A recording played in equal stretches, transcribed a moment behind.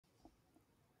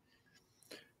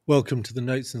Welcome to the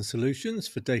Notes and Solutions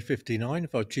for day 59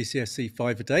 of our GCSE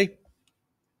 5 a day.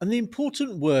 And the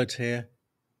important word here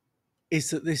is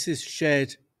that this is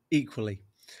shared equally.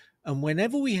 And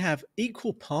whenever we have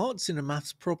equal parts in a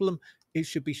maths problem, it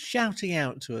should be shouting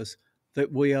out to us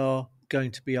that we are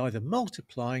going to be either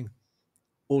multiplying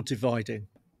or dividing.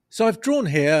 So I've drawn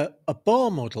here a bar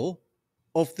model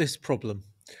of this problem.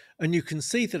 And you can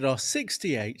see that our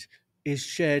 68 is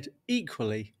shared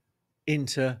equally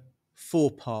into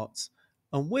 4 parts.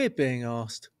 And we're being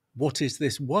asked, what is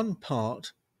this one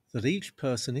part that each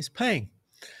person is paying?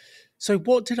 So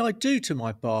what did I do to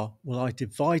my bar? Well, I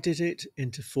divided it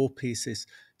into 4 pieces.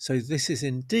 So this is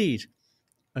indeed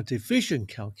a division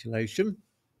calculation.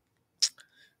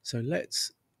 So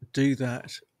let's do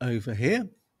that over here.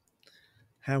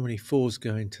 How many 4s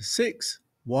go into 6?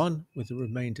 1 with the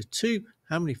remainder 2.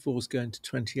 How many 4s go into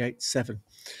 28? 7.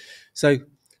 So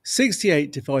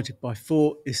 68 divided by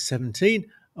 4 is 17.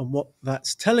 And what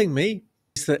that's telling me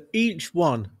is that each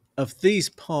one of these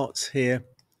parts here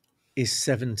is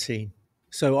 17.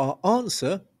 So our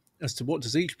answer as to what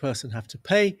does each person have to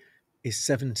pay is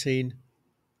 £17.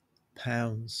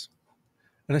 And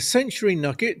a century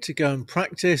nugget to go and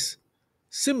practice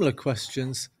similar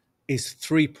questions is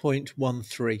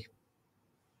 3.13.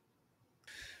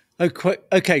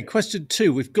 Okay, question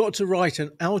 2. We've got to write an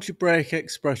algebraic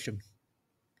expression.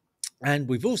 And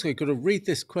we've also got to read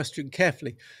this question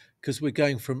carefully because we're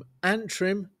going from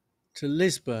Antrim to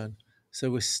Lisburn.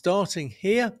 So we're starting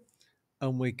here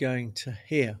and we're going to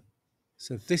here.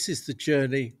 So this is the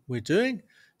journey we're doing.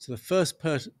 So the first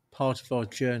part of our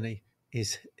journey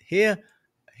is here.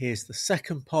 Here's the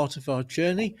second part of our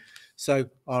journey. So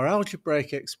our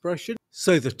algebraic expression.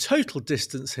 So the total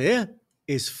distance here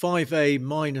is 5a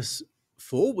minus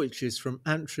 4, which is from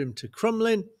Antrim to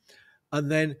Crumlin.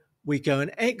 And then we go an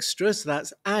extra, so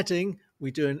that's adding. We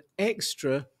do an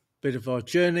extra bit of our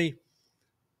journey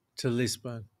to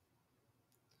Lisburn.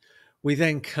 We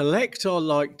then collect our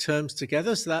like terms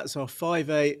together. So that's our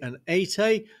 5a and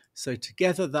 8a. So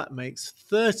together that makes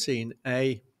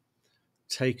 13a,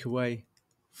 take away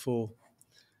 4.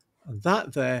 And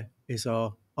that there is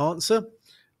our answer.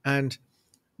 And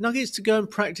nuggets to go and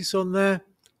practice on there,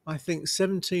 I think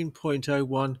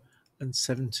 17.01 and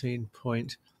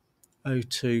 17.02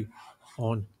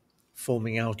 on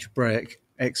forming algebraic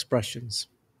expressions.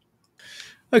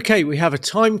 Okay, we have a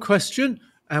time question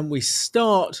and we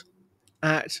start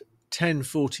at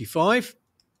 10:45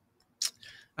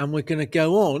 and we're going to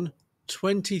go on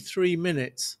 23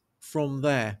 minutes from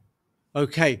there.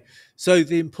 Okay, so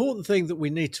the important thing that we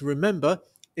need to remember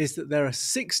is that there are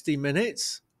 60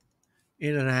 minutes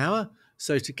in an hour.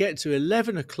 So to get to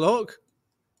 11 o'clock,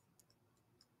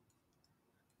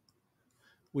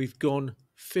 we've gone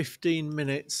 15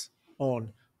 minutes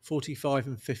on. 45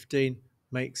 and 15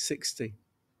 makes 60.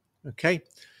 Okay,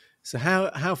 so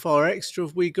how far extra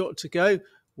have we got to go?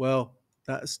 Well,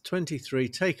 that's 23,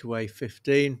 take away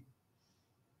 15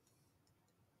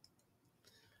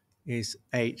 is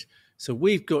 8. So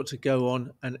we've got to go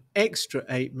on an extra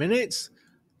 8 minutes,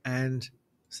 and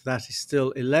so that is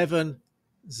still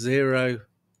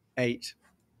 11:08.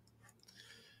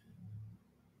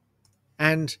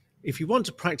 And if you want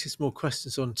to practice more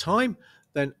questions on time,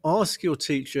 then ask your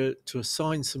teacher to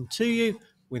assign some to you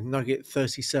with nugget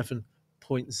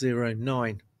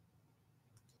 37.09.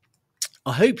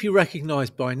 I hope you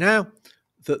recognise by now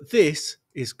that this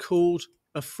is called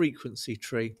a frequency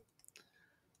tree,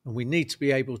 and we need to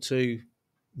be able to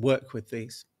work with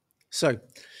these. So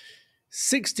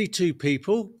 62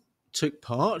 people took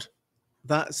part.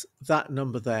 That's that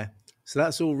number there. So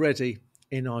that's already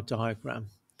in our diagram.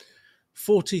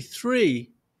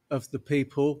 43 of the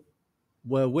people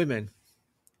were women.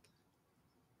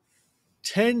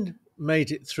 10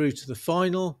 made it through to the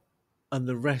final and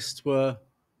the rest were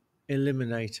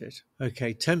eliminated.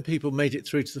 Okay, 10 people made it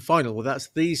through to the final. Well, that's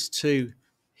these two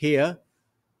here.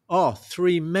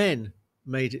 3 men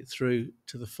made it through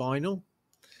to the final.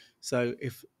 So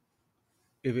if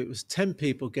it was 10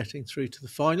 people getting through to the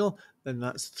final, then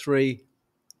that's 3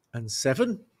 and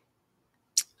 7.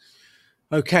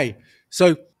 Okay,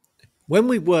 so when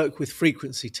we work with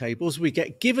frequency tables, we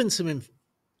get given some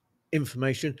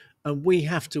information and we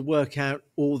have to work out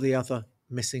all the other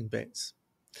missing bits.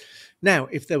 Now,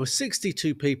 if there were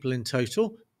 62 people in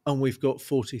total and we've got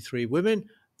 43 women,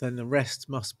 then the rest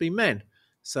must be men.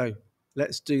 So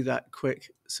let's do that quick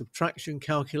subtraction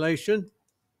calculation.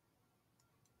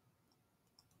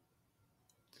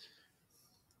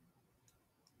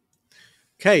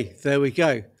 Okay, there we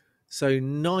go. So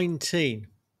 19.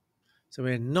 So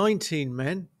we had 19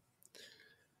 men,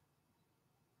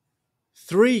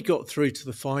 3 got through to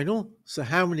the final. So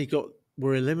how many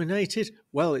were eliminated?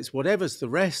 Well, it's whatever's the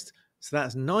rest. So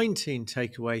that's 19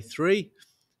 take away 3,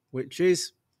 which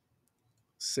is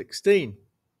 16.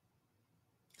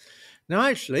 Now,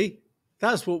 actually,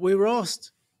 that's what we were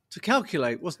asked to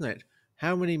calculate, wasn't it?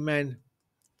 How many men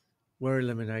were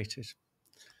eliminated?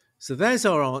 So there's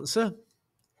our answer.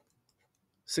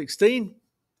 16.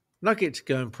 Nugget to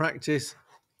go and practice.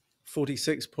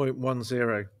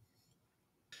 46.10.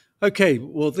 Okay,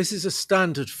 well, this is a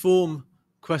standard form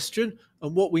question.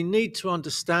 And what we need to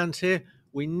understand here,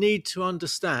 we need to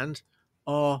understand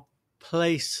our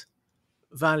place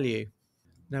value.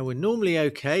 Now, we're normally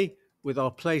okay with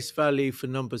our place value for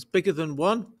numbers bigger than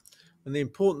 1. And the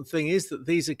important thing is that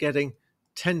these are getting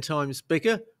 10 times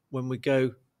bigger when we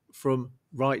go from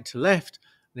right to left.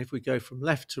 And if we go from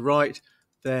left to right,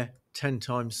 they're 10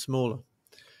 times smaller.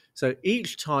 So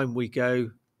each time we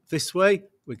go this way,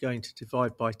 we're going to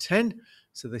divide by 10.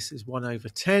 So this is 1 over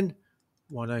 10,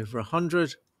 1 over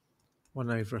 100, 1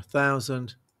 over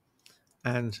 1,000,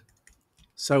 and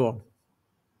so on.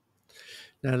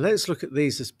 Now let's look at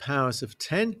these as powers of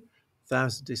 10.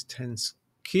 1,000 is 10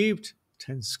 cubed,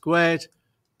 10 squared,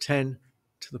 10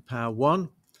 to the power 1.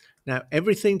 Now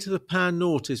everything to the power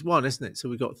 0 is 1, isn't it? So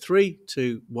we've got 3,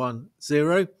 2, 1,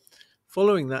 0.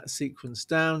 Following that sequence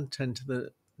down, 10 to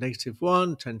the negative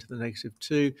 1, 10 to the negative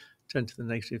 2, 10 to the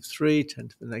negative 3, 10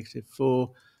 to the negative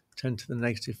 4, 10 to the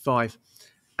negative 5,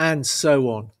 and so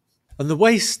on. And the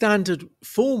way standard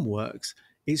form works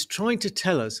is trying to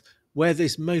tell us where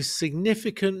this most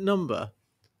significant number,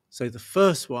 so the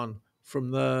first one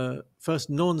from the first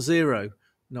non-zero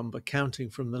number counting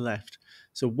from the left.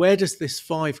 So where does this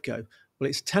 5 go? Well,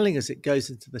 it's telling us it goes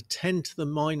into the 10 to the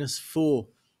minus 4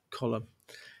 column.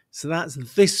 So that's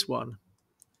this one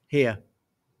here.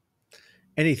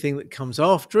 Anything that comes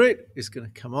after it is going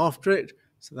to come after it.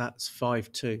 So that's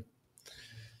 5, 2.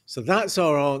 So that's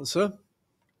our answer.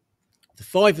 The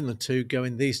 5 and the 2 go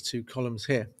in these two columns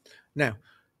here. Now,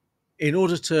 in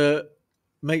order to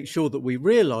make sure that we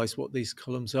realize what these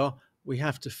columns are, we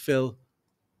have to fill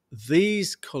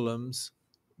these columns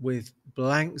with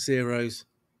blank zeros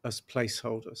as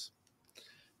placeholders.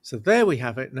 So there we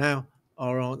have it now,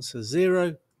 our answer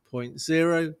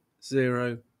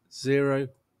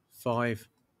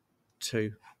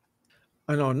 0.00052.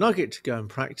 And our nugget to go and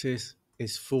practice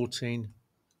is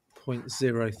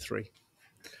 14.03.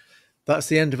 That's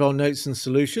the end of our notes and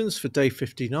solutions for day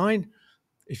 59.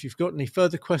 If you've got any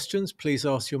further questions, please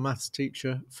ask your maths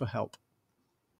teacher for help.